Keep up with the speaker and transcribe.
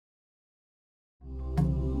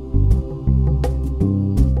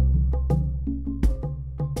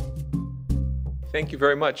Thank you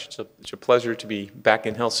very much. It's a pleasure to be back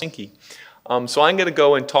in Helsinki. So I'm going to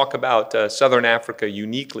go and talk about Southern Africa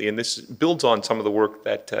uniquely, and this builds on some of the work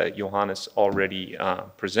that Johannes already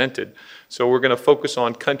presented. So we're going to focus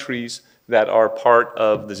on countries that are part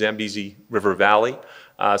of the Zambezi River Valley.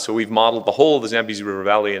 So we've modeled the whole of the Zambezi River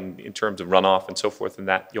Valley in terms of runoff and so forth, and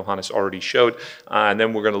that Johannes already showed. And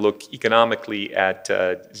then we're going to look economically at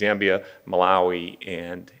Zambia, Malawi,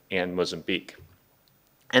 and Mozambique.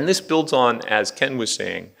 And this builds on, as Ken was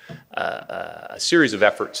saying, a series of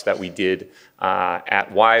efforts that we did at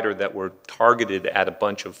WIDER that were targeted at a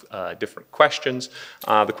bunch of different questions.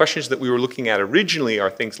 The questions that we were looking at originally are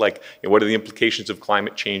things like, what are the implications of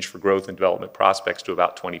climate change for growth and development prospects to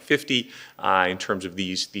about 2050 in terms of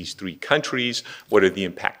these three countries? What are the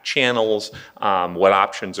impact channels? What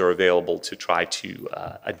options are available to try to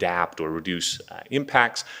adapt or reduce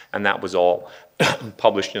impacts? And that was all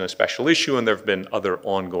published in a special issue, and there have been other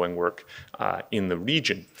ongoing work in the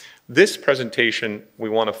region. This presentation, we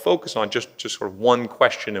want to focus on just sort of one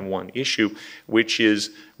question and one issue, which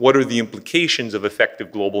is, what are the implications of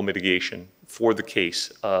effective global mitigation for the case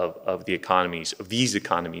of the economies, of these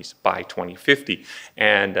economies by 2050?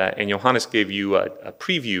 And Johannes gave you a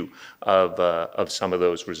preview of some of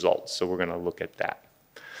those results, so we're going to look at that.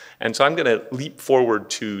 And so I'm going to leap forward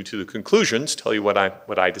to the conclusions, tell you what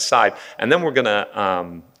I decide, and then we're going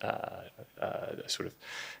to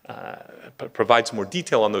provide some more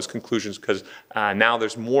detail on those conclusions, because now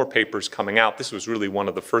there's more papers coming out. This was really one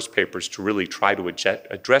of the first papers to really try to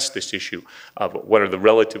address this issue of what are the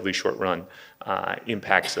relatively short-run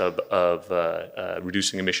impacts of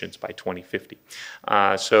reducing emissions by 2050.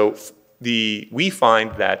 We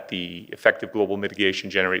find that the effective global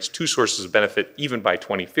mitigation generates two sources of benefit even by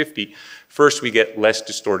 2050. First, we get less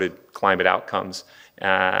distorted climate outcomes,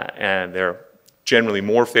 and they're generally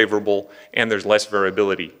more favorable, and there's less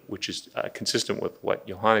variability, which is consistent with what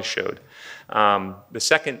Johannes showed. The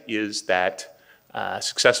second is that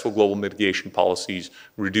successful global mitigation policies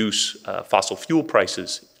reduce fossil fuel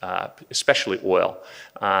prices, especially oil,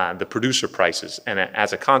 the producer prices, and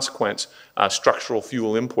as a consequence, structural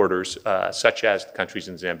fuel importers, such as the countries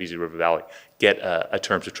in the Zambezi River Valley, get a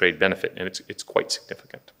terms of trade benefit, and it's quite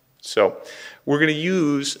significant. So we're going to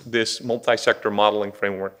use this multi-sector modeling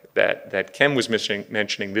framework that Ken was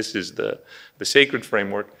mentioning. This is the sacred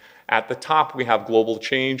framework. At the top, we have global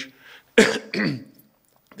change.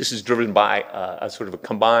 This is driven by a sort of a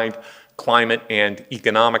combined climate and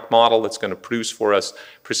economic model that's going to produce for us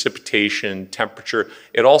precipitation, temperature.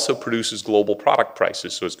 It also produces global product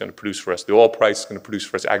prices. So it's going to produce for us the oil price, it's going to produce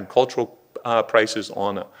for us agricultural prices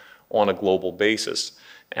on a global basis.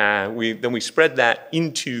 Then we spread that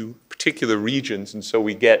into particular regions, and so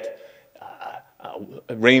we get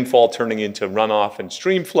rainfall turning into runoff and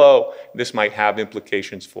stream flow. This might have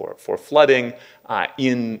implications for flooding.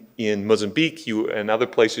 In Mozambique and other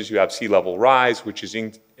places, you have sea level rise, which is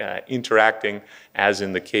interacting, as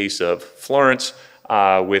in the case of Florence,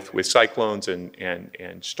 with cyclones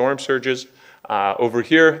and storm surges. Over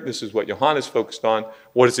here, this is what Johannes focused on.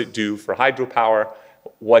 What does it do for hydropower?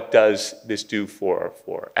 What does this do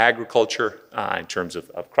for agriculture in terms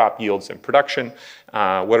of crop yields and production?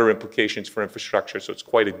 What are implications for infrastructure? So it's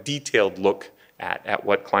quite a detailed look at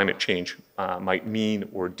what climate change might mean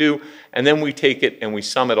or do. And then we take it and we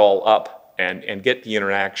sum it all up and get the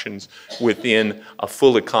interactions within a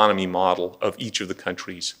full economy model of each of the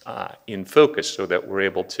countries in focus, so that we're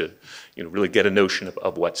able to really get a notion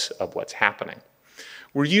of what's happening.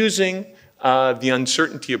 We're using the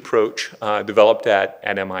uncertainty approach developed at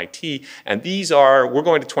MIT, and we're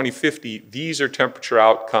going to 2050, these are temperature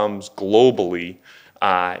outcomes globally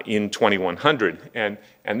in 2100, and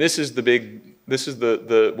this is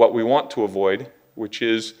what we want to avoid, which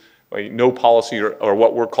is no policy or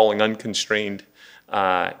what we're calling unconstrained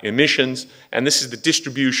emissions, and this is the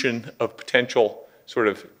distribution of potential sort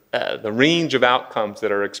of the range of outcomes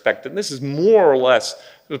that are expected. And this is more or less,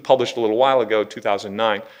 it was published a little while ago,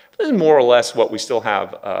 2009. This is more or less what we still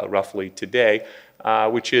have roughly today,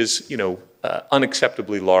 which is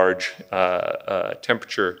unacceptably large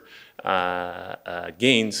temperature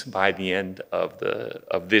gains by the end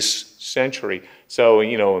of this century. So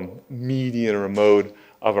a median or a mode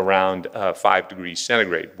of around 5 degrees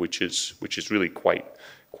centigrade, which is really quite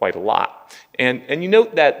a lot. And you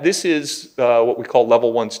note that this is what we call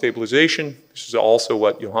level 1 stabilization. This is also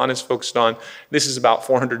what Johannes focused on. This is about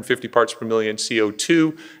 450 parts per million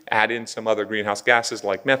CO2. Add in some other greenhouse gases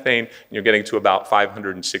like methane, and you're getting to about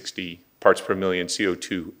 560 parts per million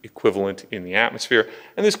CO2 equivalent in the atmosphere.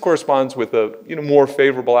 And this corresponds with a more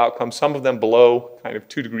favorable outcome, some of them below kind of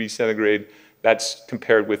 2 degrees centigrade. That's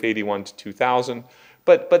compared with 81 to 2000.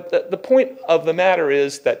 But the point of the matter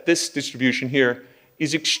is that this distribution here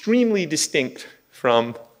is extremely distinct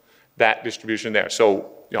from that distribution there.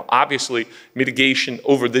 So, obviously, mitigation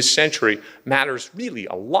over this century matters really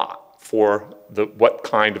a lot for what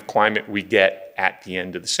kind of climate we get at the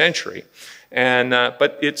end of the century. And,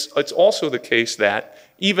 but it's also the case that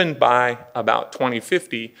even by about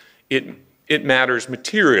 2050, it matters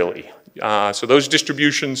materially. So those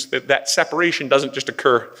distributions, that separation doesn't just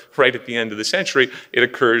occur right at the end of the century. It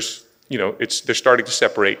occurs, they're starting to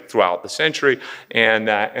separate throughout the century.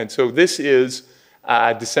 And so this is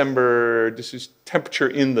December, this is temperature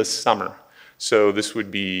in the summer. So this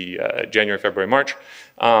would be January, February, March.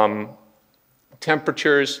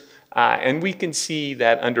 Temperatures, and we can see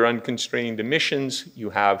that under unconstrained emissions, you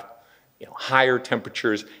have higher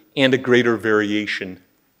temperatures and a greater variation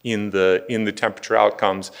in the temperature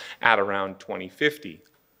outcomes at around 2050.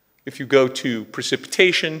 If you go to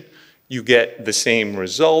precipitation, you get the same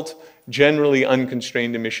result. Generally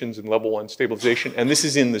unconstrained emissions and level 1 stabilization, and this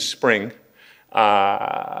is in the spring.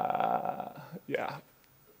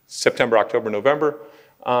 September, October, November.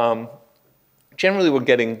 Generally, we're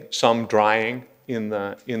getting some drying in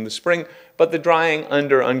the spring, but the drying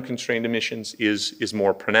under unconstrained emissions is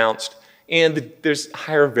more pronounced, and there's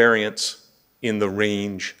higher variance in the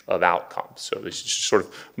range of outcomes. So there's just sort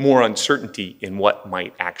of more uncertainty in what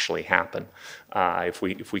might actually happen if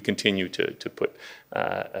we continue to put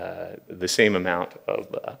the same amount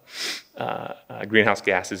of greenhouse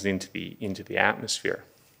gases into the atmosphere.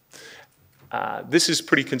 This is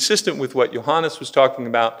pretty consistent with what Johannes was talking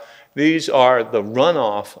about. These are the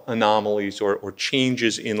runoff anomalies or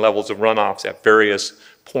changes in levels of runoffs at various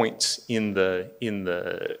points in the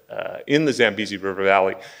Zambezi River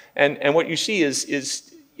Valley. And what you see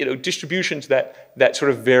is distributions that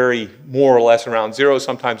sort of vary more or less around zero.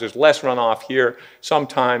 Sometimes there's less runoff here.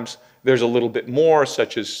 Sometimes there's a little bit more,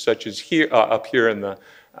 such as here up here in the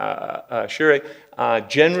Shire.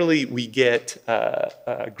 Generally, we get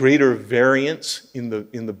greater variance in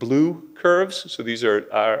the blue curves. So these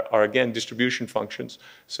are again distribution functions.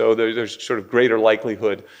 So there's sort of greater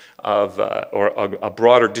likelihood of or a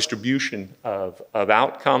broader distribution of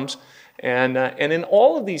outcomes. And in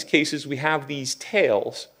all of these cases, we have these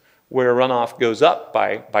tails where runoff goes up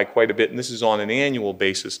by quite a bit, and this is on an annual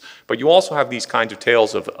basis. But you also have these kinds of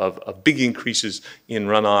tails of big increases in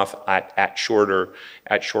runoff at shorter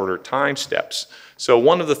time steps. So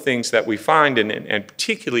one of the things that we find, and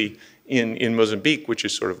particularly in Mozambique, which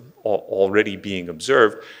is sort of already being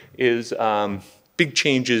observed, is big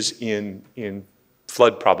changes in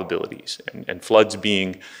flood probabilities, and floods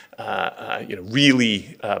being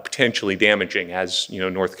really potentially damaging, as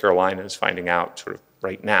North Carolina is finding out sort of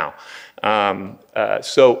right now.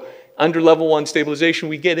 So under level 1 stabilization,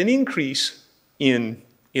 we get an increase in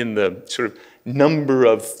the sort of number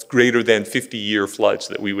of greater than 50-year floods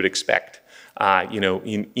that we would expect,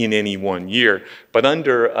 in any one year. But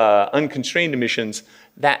under unconstrained emissions,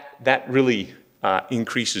 that really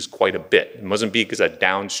increases quite a bit. Mozambique is a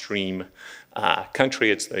downstream country.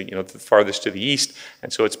 It's the farthest to the east,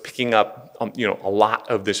 and so it's picking up a lot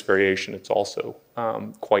of this variation. It's also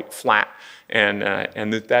quite flat, and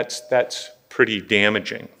that's pretty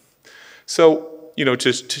damaging. So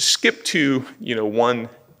to skip to one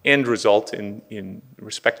end result in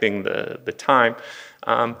respecting the time,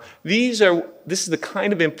 this is the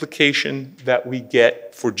kind of implication that we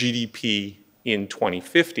get for GDP in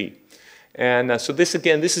 2050. And so this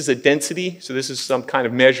is a density. So this is some kind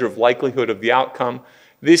of measure of likelihood of the outcome.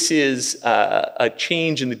 This is a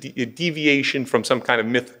change in the deviation from some kind of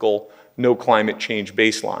mythical no climate change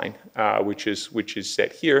baseline, which is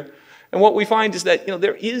set here. And what we find is that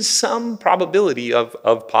there is some probability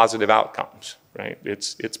of positive outcomes. Right?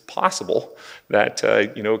 It's possible that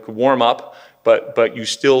it could warm up, but you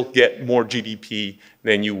still get more GDP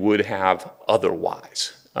than you would have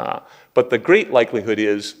otherwise. But the great likelihood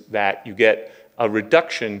is that you get a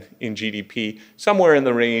reduction in GDP somewhere in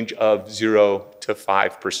the range of 0 to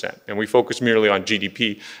 5%. And we focus merely on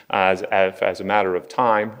GDP as a matter of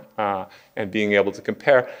time and being able to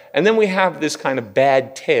compare. And then we have this kind of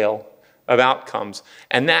bad tail of outcomes,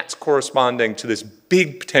 and that's corresponding to this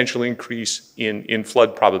big potential increase in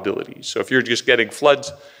flood probabilities. So if you're just getting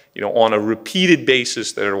floods on a repeated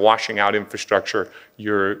basis that are washing out infrastructure,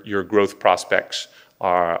 your growth prospects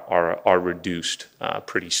are reduced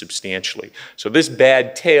pretty substantially. So this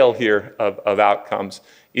bad tail here of outcomes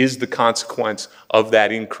is the consequence of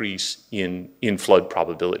that increase in flood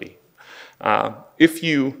probability. If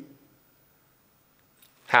you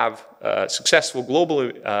have successful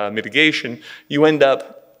global mitigation, you end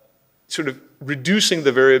up sort of reducing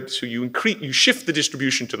the variable. So you shift the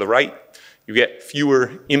distribution to the right. you get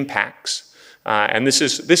fewer impacts. And this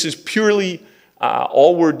is purely,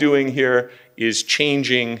 all we're doing here is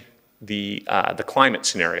changing the climate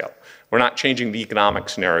scenario. We're not changing the economic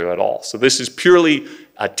scenario at all. So this is purely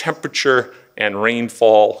a temperature and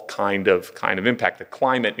rainfall kind of impact, a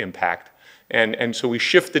climate impact. And so we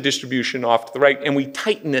shift the distribution off to the right, and we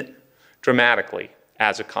tighten it dramatically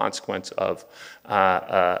as a consequence of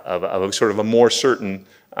a sort of a more certain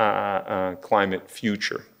climate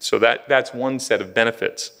future. So that's one set of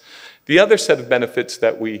benefits. The other set of benefits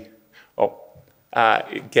that we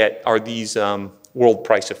get are these world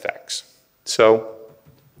price effects. So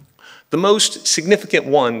the most significant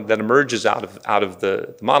one that emerges out of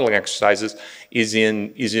the modeling exercises is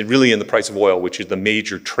really in the price of oil, which is the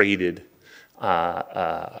major traded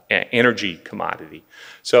energy commodity.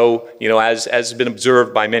 So, as has been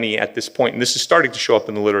observed by many at this point, and this is starting to show up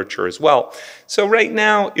in the literature as well. So right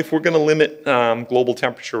now, if we're going to limit global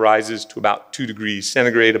temperature rises to about 2 degrees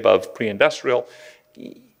centigrade above pre-industrial,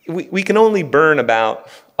 we can only burn about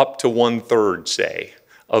up to 1/3, say,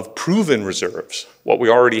 of proven reserves, what we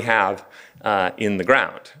already have in the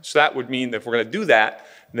ground. So that would mean that if we're going to do that,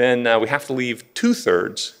 then we have to leave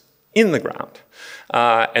 2/3 in the ground.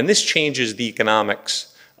 And this changes the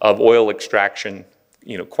economics of oil extraction,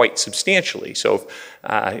 quite substantially. So,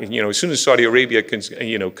 as soon as Saudi Arabia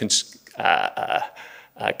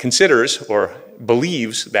considers or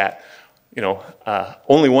believes that,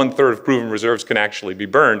 only 1/3 of proven reserves can actually be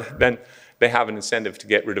burned, then they have an incentive to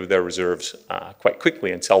get rid of their reserves quite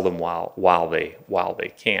quickly and sell them while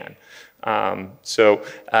they can.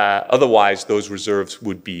 Otherwise, those reserves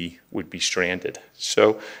would be stranded.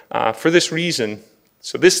 So for this reason,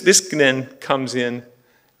 so this then comes in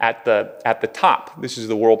at the top. This is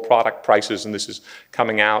the world product prices, and this is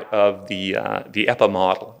coming out of the EPA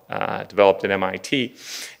model developed at MIT.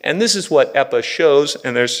 And this is what EPA shows,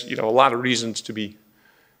 and there's a lot of reasons to be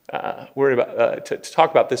worried about to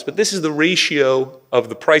talk about this, but this is the ratio of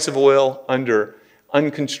the price of oil under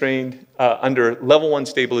unconstrained, under level 1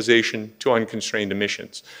 stabilization to unconstrained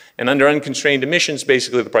emissions. And under unconstrained emissions,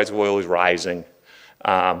 basically the price of oil is rising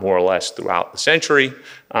more or less throughout the century.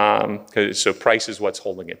 So price is what's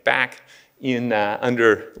holding it back.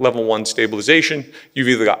 Under level 1 stabilization, you've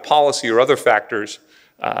either got policy or other factors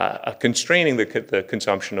constraining the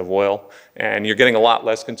consumption of oil, and you're getting a lot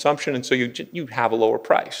less consumption, and so you have a lower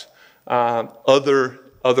price.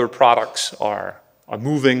 Other products are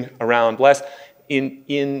moving around less.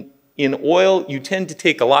 In oil, you tend to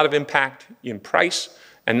take a lot of impact in price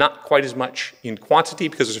and not quite as much in quantity,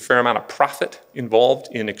 because there's a fair amount of profit involved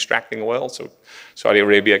in extracting oil. So Saudi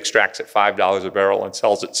Arabia extracts at $5 a barrel and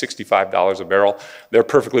sells at $65 a barrel. They're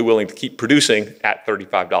perfectly willing to keep producing at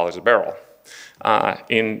 $35 a barrel.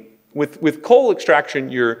 With coal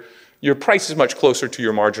extraction, your price is much closer to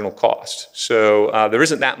your marginal cost. So there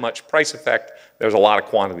isn't that much price effect. There's a lot of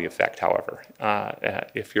quantity effect, however,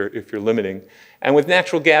 if you're limiting. And with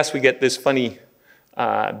natural gas, we get this funny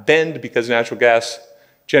bend, because natural gas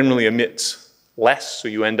generally emits less. So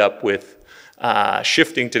you end up with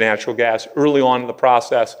shifting to natural gas early on in the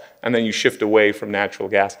process, and then you shift away from natural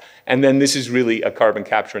gas. And then this is really a carbon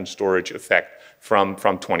capture and storage effect from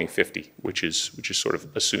 2050, which is sort of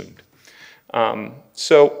assumed.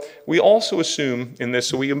 So we also assume in this,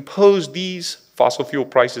 so we impose these fossil fuel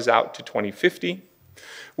prices out to 2050.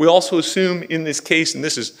 We also assume in this case, and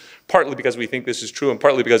this is partly because we think this is true and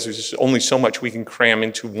partly because there's just only so much we can cram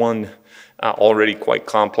into one already quite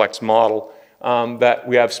complex model, that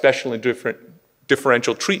we have special and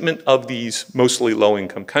differential treatment of these mostly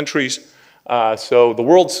low-income countries. So the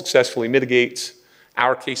world successfully mitigates.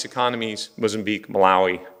 Our case economies, Mozambique,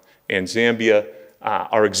 Malawi, and Zambia,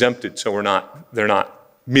 are exempted, so they're not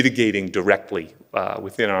mitigating directly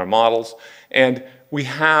within our models. And we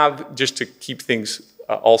have, just to keep things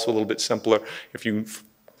also a little bit simpler, if you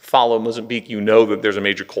follow Mozambique, you know that there's a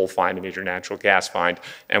major coal find, a major natural gas find,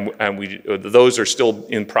 and those are still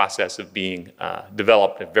in process of being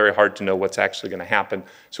developed. It's very hard to know what's actually going to happen,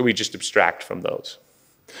 so we just abstract from those.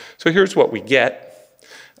 So here's what we get.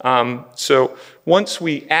 So once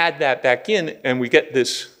we add that back in and we get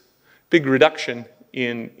this big reduction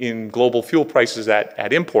in global fuel prices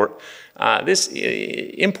at import,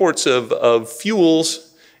 imports of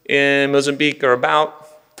fuels in Mozambique are about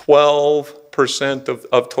 12%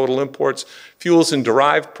 of total imports. Fuels and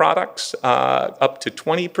derived products up to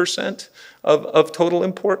 20% of total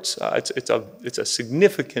imports. It's a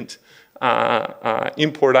significant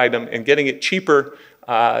import item, and getting it cheaper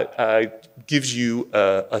gives you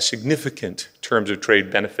a significant terms of trade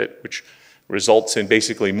benefit, which results in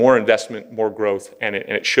basically more investment, more growth, and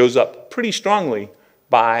it shows up pretty strongly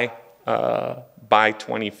by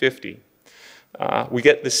 2050. We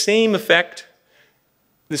get the same effect,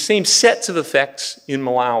 the same sets of effects in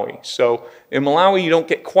Malawi. So in Malawi, you don't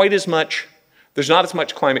get quite as much, there's not as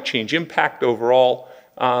much climate change impact overall.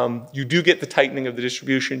 You do get the tightening of the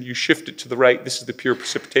distribution. You shift it to the right. This is the pure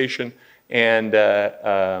precipitation and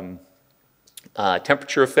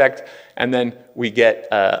temperature effect. And then we get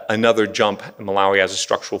another jump in Malawi as a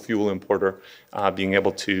structural fuel importer, being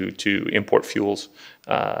able to import fuels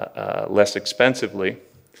less expensively.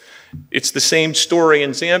 It's the same story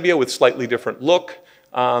in Zambia with slightly different look.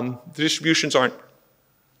 The distributions aren't,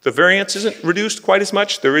 the variance isn't reduced quite as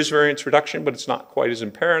much. There is variance reduction, but it's not quite as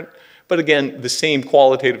apparent. But again, the same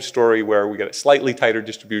qualitative story where we get a slightly tighter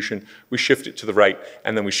distribution, we shift it to the right,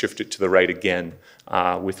 and then we shift it to the right again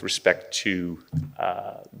with respect to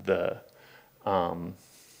the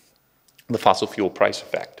fossil fuel price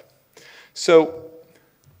effect. So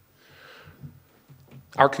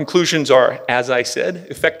our conclusions are, as I said,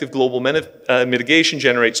 effective global mitigation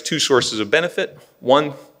generates two sources of benefit.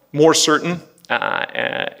 One, more certain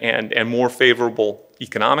and more favorable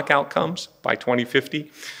economic outcomes by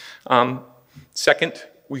 2050. Second,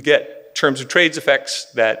 we get terms of trades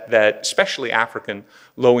effects that especially African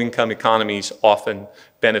low-income economies often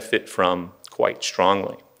benefit from quite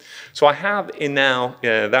strongly. So I have in now,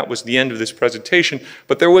 that was the end of this presentation,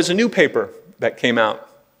 but there was a new paper that came out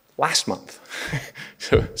last month,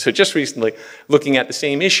 so just recently, looking at the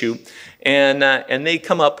same issue, and they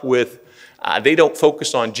come up with, they don't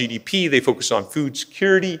focus on GDP, they focus on food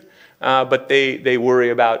security, but they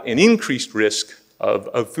worry about an increased risk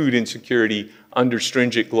of food insecurity under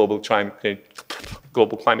stringent global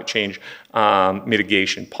climate change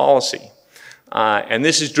mitigation policy. And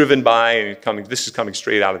this is driven by, this is coming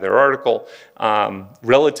straight out of their article,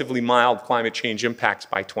 relatively mild climate change impacts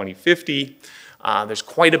by 2050. There's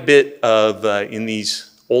quite a bit of, in these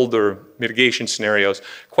older mitigation scenarios,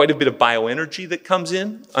 quite a bit of bioenergy that comes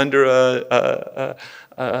in under a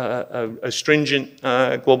stringent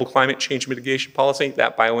global climate change mitigation policy.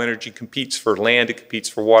 That bioenergy competes for land, it competes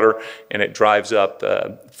for water, and it drives up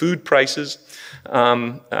food prices.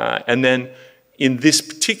 And then in this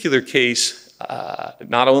particular case,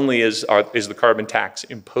 not only is the carbon tax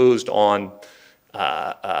imposed on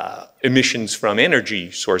emissions from energy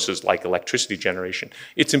sources like electricity generation,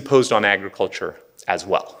 it's imposed on agriculture as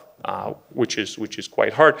well, which is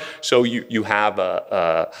quite hard. So you have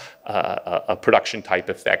a production type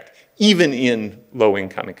effect even in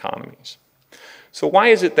low-income economies. So why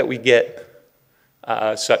is it that we get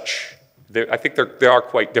such? I think they are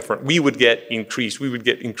quite different. We would get increased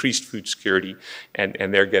food security,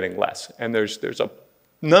 and they're getting less. And there's a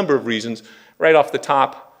number of reasons. Right off the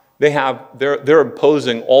top, they're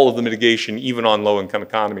imposing all of the mitigation even on low-income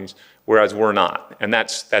economies, whereas we're not. And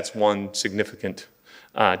that's one significant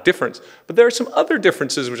difference. But there are some other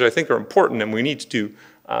differences which I think are important, and we need to do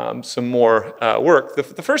some more work. The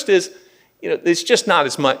first is, it's just not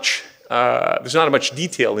as much. There's not as much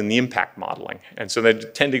detail in the impact modeling, and so they're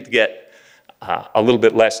tending to get a little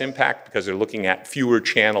bit less impact because they're looking at fewer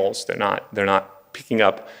channels. They're not picking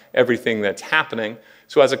up everything that's happening.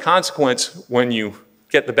 So as a consequence, when you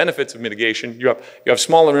get the benefits of mitigation, you have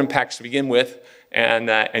smaller impacts to begin with,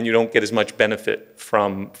 and you don't get as much benefit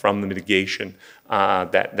from the mitigation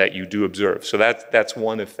that you do observe. So that's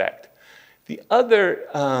one effect. The other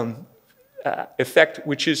effect,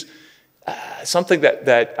 which is something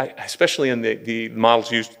that especially in the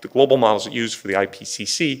models used, the global models used for the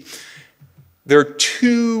IPCC, there are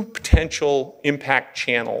two potential impact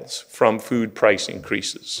channels from food price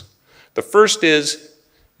increases. The first is,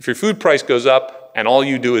 if your food price goes up and all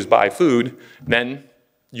you do is buy food, then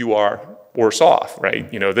you are worse off,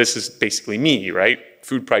 right? This is basically me, right?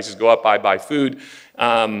 Food prices go up, I buy food.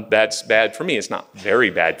 That's bad for me. It's not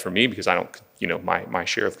very bad for me because I don't, my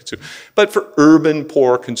share of consume. But for urban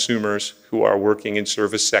poor consumers who are working in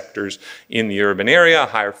service sectors in the urban area, a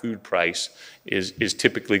higher food price is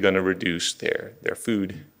typically going to reduce their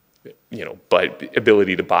food, but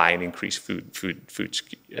ability to buy and increase food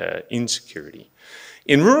insecurity.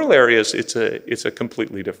 In rural areas, it's a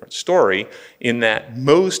completely different story in that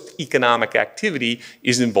most economic activity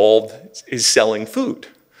is selling food.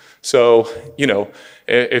 So,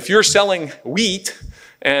 if you're selling wheat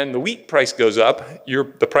and the wheat price goes up,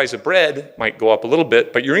 the price of bread might go up a little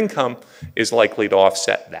bit, but your income is likely to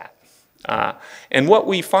offset that. And what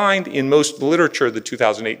we find in most of the literature, the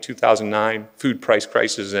 2008-2009 food price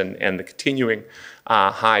crisis and the continuing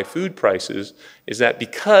high food prices, is that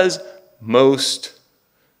because most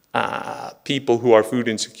people who are food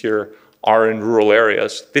insecure are in rural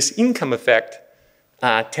areas, this income effect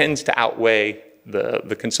tends to outweigh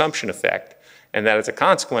the consumption effect, and that as a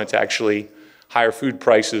consequence, actually, higher food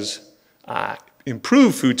prices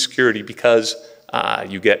improve food security because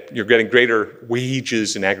you're getting greater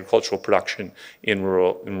wages in agricultural production in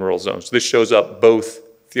rural zones. This shows up both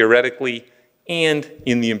theoretically and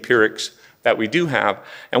in the empirics that we do have.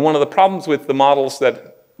 And one of the problems with the models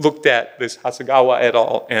that looked at this, Hasegawa et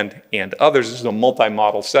al. And others, this is a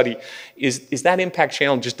multi-model study, is that impact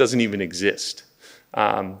channel just doesn't even exist.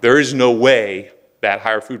 There is no way that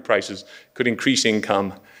higher food prices could increase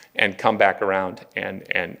income and come back around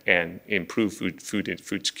and improve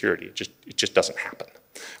food security. It just doesn't happen.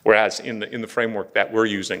 Whereas in the framework that we're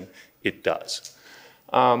using, it does.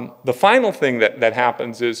 The final thing that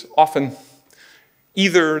happens is often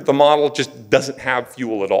either the model just doesn't have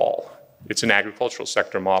fuel at all. It's an agricultural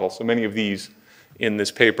sector model, so many of these in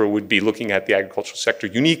this paper would be looking at the agricultural sector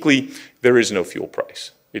uniquely. There is no fuel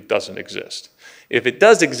price. It doesn't exist. If it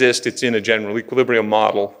does exist, it's in a general equilibrium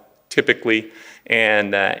model, typically,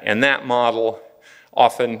 and that model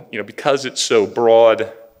often, because it's so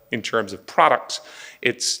broad in terms of products,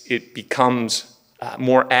 it becomes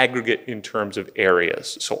more aggregate in terms of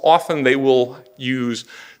areas. So often they will use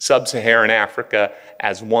sub-Saharan Africa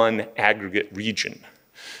as one aggregate region.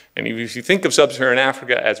 And if you think of sub-Saharan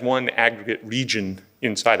Africa as one aggregate region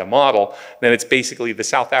inside a model, then it's basically the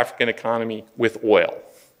South African economy with oil.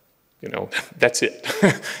 That's it.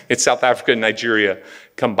 It's South Africa and Nigeria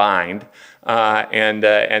combined.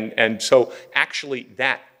 And so actually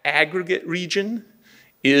that aggregate region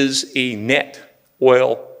is a net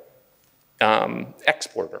oil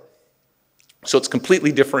exporter. So it's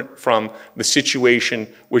completely different from the situation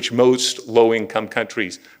which most low-income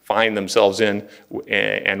countries find themselves in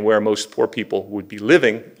and where most poor people would be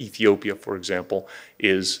living. Ethiopia, for example,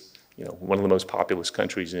 is one of the most populous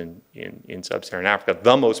countries in sub-Saharan Africa,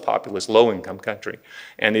 the most populous low-income country,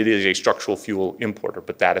 and it is a structural fuel importer,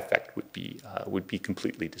 but that effect would be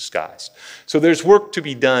completely disguised. So there's work to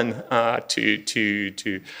be done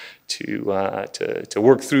to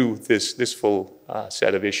work through this full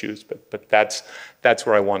set of issues, but that's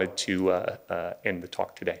where I wanted to end the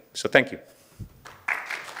talk today. So thank you.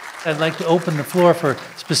 I'd like to open the floor for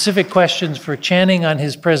specific questions for Channing on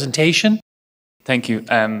his presentation. Thank you.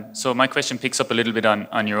 So my question picks up a little bit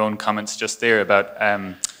on your own comments just there about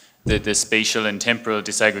the spatial and temporal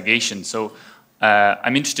disaggregation. So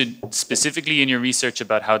I'm interested specifically in your research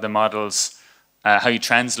about how the models, how you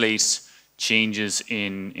translate changes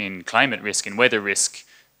in climate risk and weather risk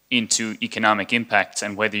into economic impact,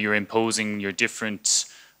 and whether you're imposing your different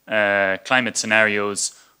climate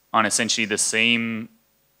scenarios on essentially the same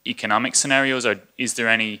economic scenarios, or is there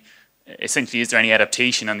any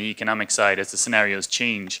adaptation on the economic side as the scenarios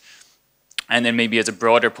change? And then maybe as a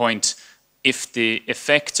broader point, if the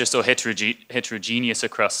effects are so heterogeneous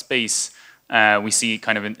across space, we see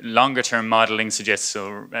kind of longer term modeling suggests,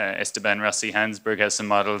 so Esteban Rossi Hansberg has some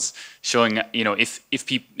models showing,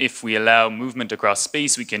 if we allow movement across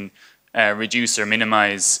space, we can reduce or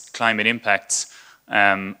minimize climate impacts.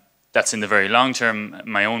 That's in the very long term.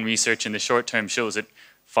 My own research in the short term shows that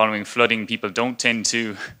following flooding, people don't tend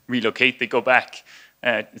to relocate, they go back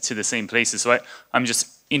to the same places. So I'm just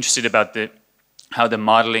interested about how the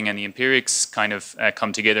modeling and the empirics kind of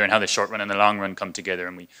come together, and how the short run and the long run come together,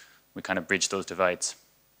 and we kind of bridge those divides.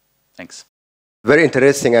 Thanks. Very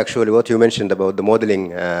interesting, actually, what you mentioned about the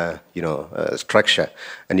modeling, structure.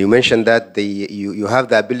 And you mentioned that you have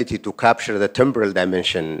the ability to capture the temporal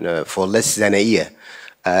dimension for less than a year.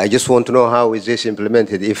 I just want to know how is this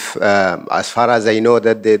implemented. If, as far as I know,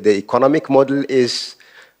 that the economic model is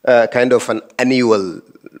kind of an annual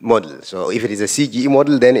model. So if it is a CGE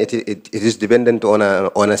model, then it is dependent on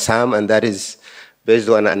a SAM, and that is based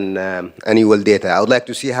on an annual data. I would like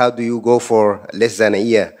to see how do you go for less than a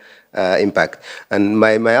year impact. And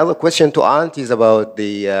my other question to Arndt is about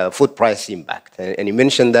the food price impact. And you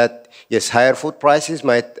mentioned that, yes, higher food prices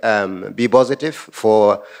might be positive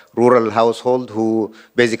for rural households who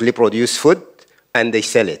basically produce food and they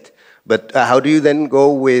sell it. But how do you then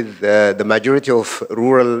go with the majority of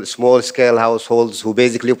rural small-scale households who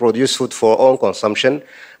basically produce food for own consumption,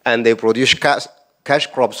 and they produce cash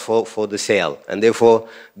crops for the sale, and therefore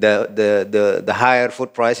the higher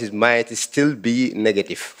food prices might still be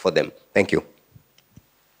negative for them? Thank you.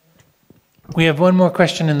 We have one more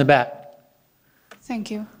question in the back. Thank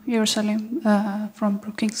you, Jerusalem from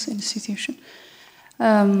Brookings Institution.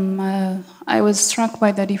 I was struck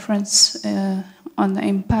by the difference on the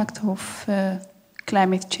impact of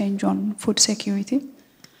climate change on food security,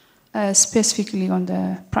 specifically on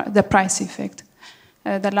the price effect.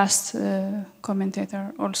 The last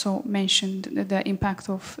commentator also mentioned the impact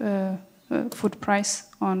of food price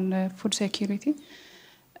on food security.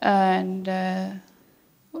 And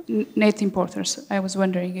net importers. I was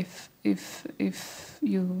wondering if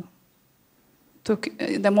you took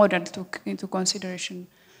the model took into consideration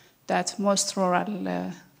that most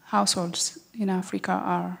rural households in Africa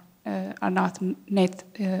are not net.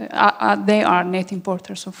 They are net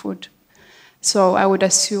importers of food. So I would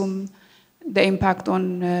assume the impact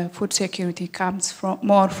on food security comes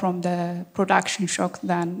more from the production shock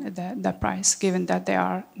than the price, given that they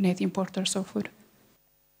are net importers of food.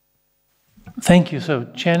 Thank you. So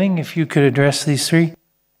Channing, if you could address these three.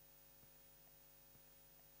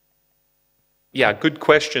 Yeah, good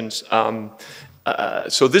questions.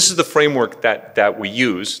 So this is the framework that we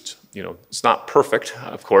used. You know, it's not perfect,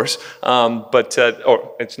 of course, but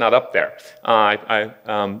or it's not up there.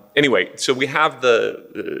 Anyway, so we have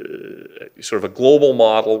the sort of a global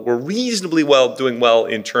model. We're reasonably doing well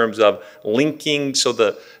in terms of linking. So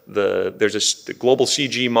there's a global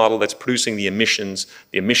CG model that's producing the emissions.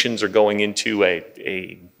 The emissions are going into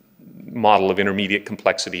a model of intermediate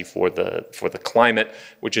complexity for the climate,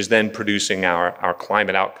 which is then producing our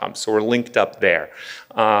climate outcomes. So we're linked up there.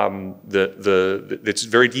 It's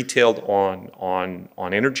very detailed on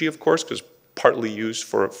energy, of course, because partly used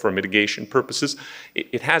for mitigation purposes.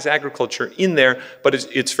 It has agriculture in there, but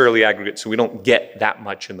it's fairly aggregate, so we don't get that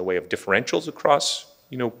much in the way of differentials across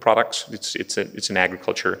products. It's an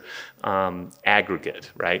agriculture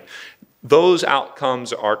aggregate, right? Those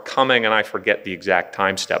outcomes are coming, and I forget the exact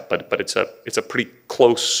time step, but it's a pretty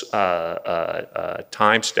close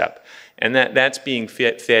time step, and that's being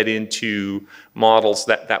fed into models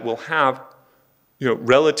that will have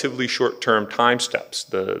relatively short-term time steps.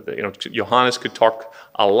 Johannes could talk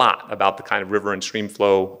a lot about the kind of river and stream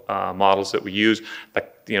flow models that we use.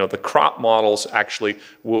 The crop models actually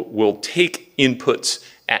will take inputs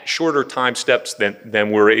at shorter time steps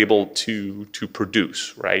than we're able to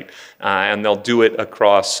produce, right? And they'll do it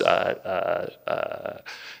across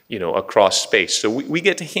across space. So we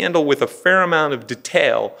get to handle with a fair amount of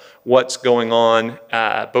detail what's going on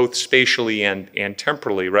both spatially and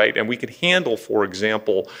temporally, right? And we could handle, for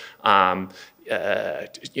example,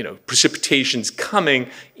 precipitations coming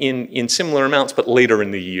in similar amounts, but later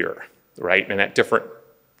in the year, right? And at different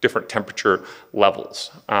temperature levels.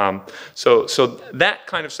 So that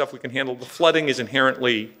kind of stuff we can handle. The flooding is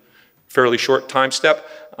inherently fairly short time step,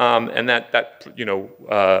 and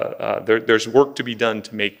there's work to be done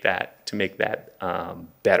to make that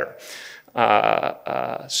better.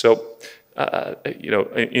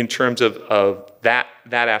 In terms of that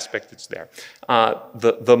aspect, it's there.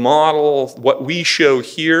 The model, what we show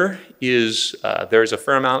here is there's a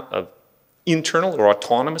fair amount of internal or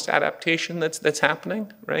autonomous adaptation that's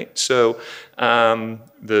happening, right? So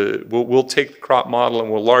we'll take the crop model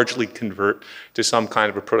and we'll largely convert to some kind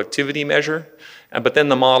of a productivity measure, but then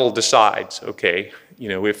the model decides, okay,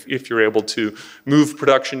 if you're able to move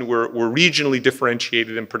production, we're regionally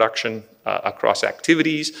differentiated in production across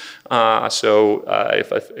activities. So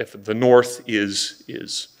if the north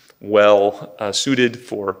is well suited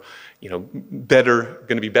for going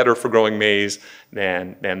to be better for growing maize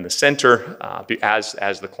than the center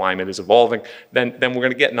as the climate is evolving, then we're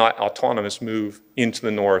going to get an autonomous move into the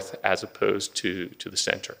north as opposed to the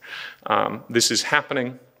center. This is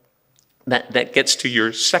happening. That gets to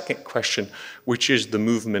your second question, which is the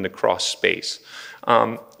movement across space.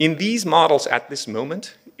 In these models at this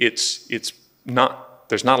moment, there's not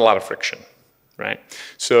a lot of friction, right?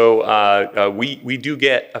 So we do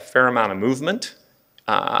get a fair amount of movement.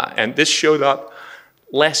 And this showed up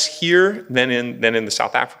less here than in the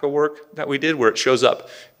South Africa work that we did, where it shows up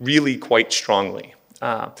really quite strongly.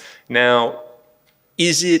 Now,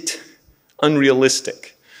 is it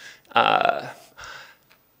unrealistic? I'm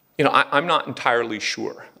not entirely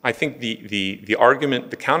sure. I think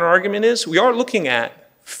the counter argument is we are looking at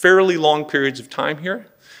fairly long periods of time here,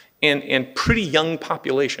 and pretty young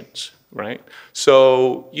populations. Right?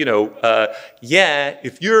 So,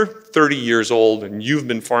 if you're 30 years old and you've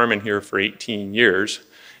been farming here for 18 years,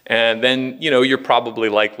 and then, you're probably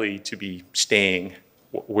likely to be staying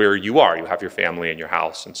where you are. You have your family and your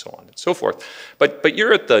house and so on and so forth. But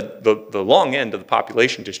you're at the long end of the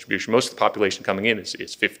population distribution. Most of the population coming in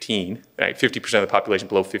is 15, right? 50% of the population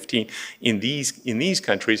below 15 in these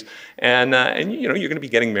countries. And you're going to be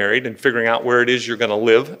getting married and figuring out where it is you're going to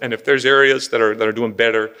live. And if there's areas that are doing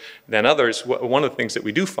better than others, one of the things that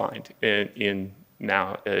we do find in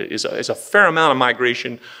now is a fair amount of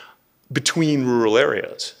migration between rural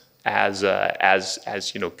areas as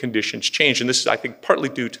conditions change, and this is, I think, partly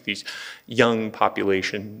due to these young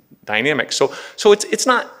population dynamics. So it's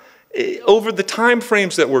not over the time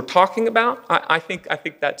frames that we're talking about. I think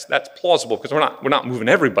that's plausible, because we're not moving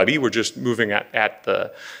everybody. We're just moving at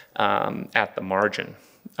the margin.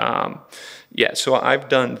 Yeah, so I've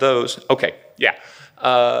done those. Okay, yeah.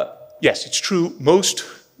 Yes, it's true.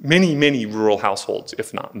 Many rural households,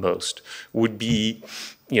 if not most, would be,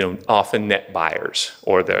 often net buyers,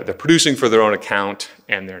 or they're producing for their own account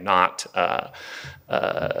and they're not,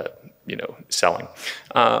 selling.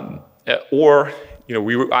 I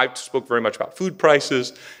spoke very much about food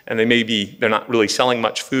prices, and they're not really selling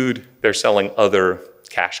much food. They're selling other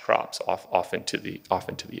cash crops off into the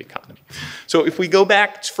economy. So if we go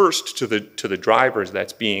back first to the drivers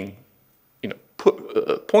that's being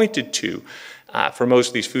pointed to for most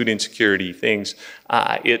of these food insecurity things,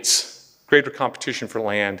 it's greater competition for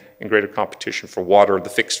land and greater competition for water, the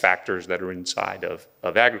fixed factors that are inside of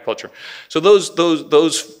agriculture. So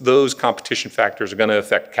those competition factors are going to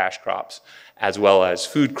affect cash crops as well as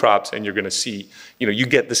food crops, and you're going to see, you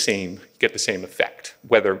get the same effect.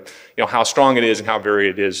 Whether, how strong it is and how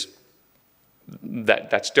varied it is,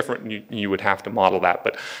 that's different. You would have to model that,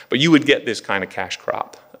 but you would get this kind of cash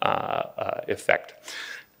crop effect.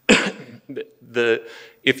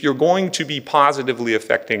 If you're going to be positively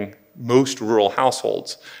affecting most rural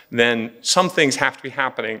households, then some things have to be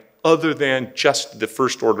happening other than just the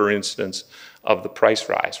first order instance of the price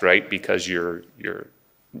rise, right? Because you're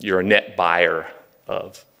a net buyer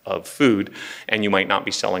of food, and you might not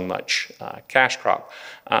be selling much cash crop.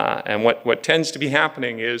 And what tends to be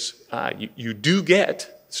happening is you do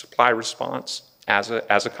get supply response as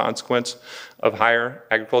a consequence of higher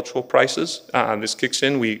agricultural prices. This kicks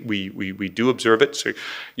in. We do observe it. So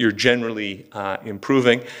you're generally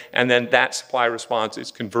improving, and then that supply response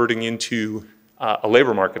is converting into a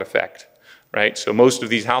labor market effect, right? So most of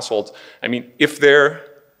these households, if they're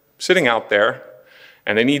sitting out there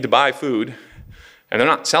and they need to buy food, and they're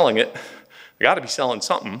not selling it, they got to be selling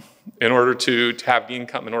something in order to have the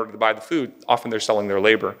income in order to buy the food. Often they're selling their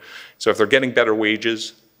labor. So if they're getting better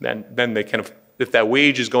wages, then they can, if that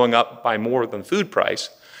wage is going up by more than food price,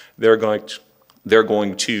 they're going to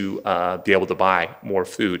be able to buy more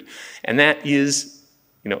food. And that is,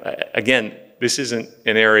 again, this isn't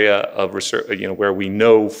an area of research, where we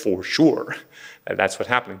know for sure that that's what's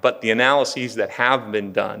happening. But the analyses that have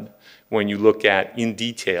been done, when you look at in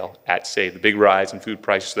detail at, say, the big rise in food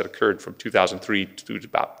prices that occurred from 2003 to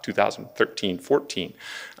about 2013-14,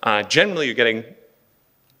 generally you're getting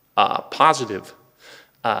positive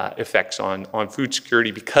effects on food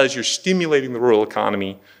security because you're stimulating the rural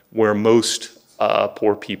economy where most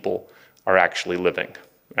poor people are actually living,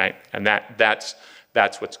 right? And that's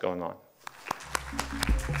what's going on.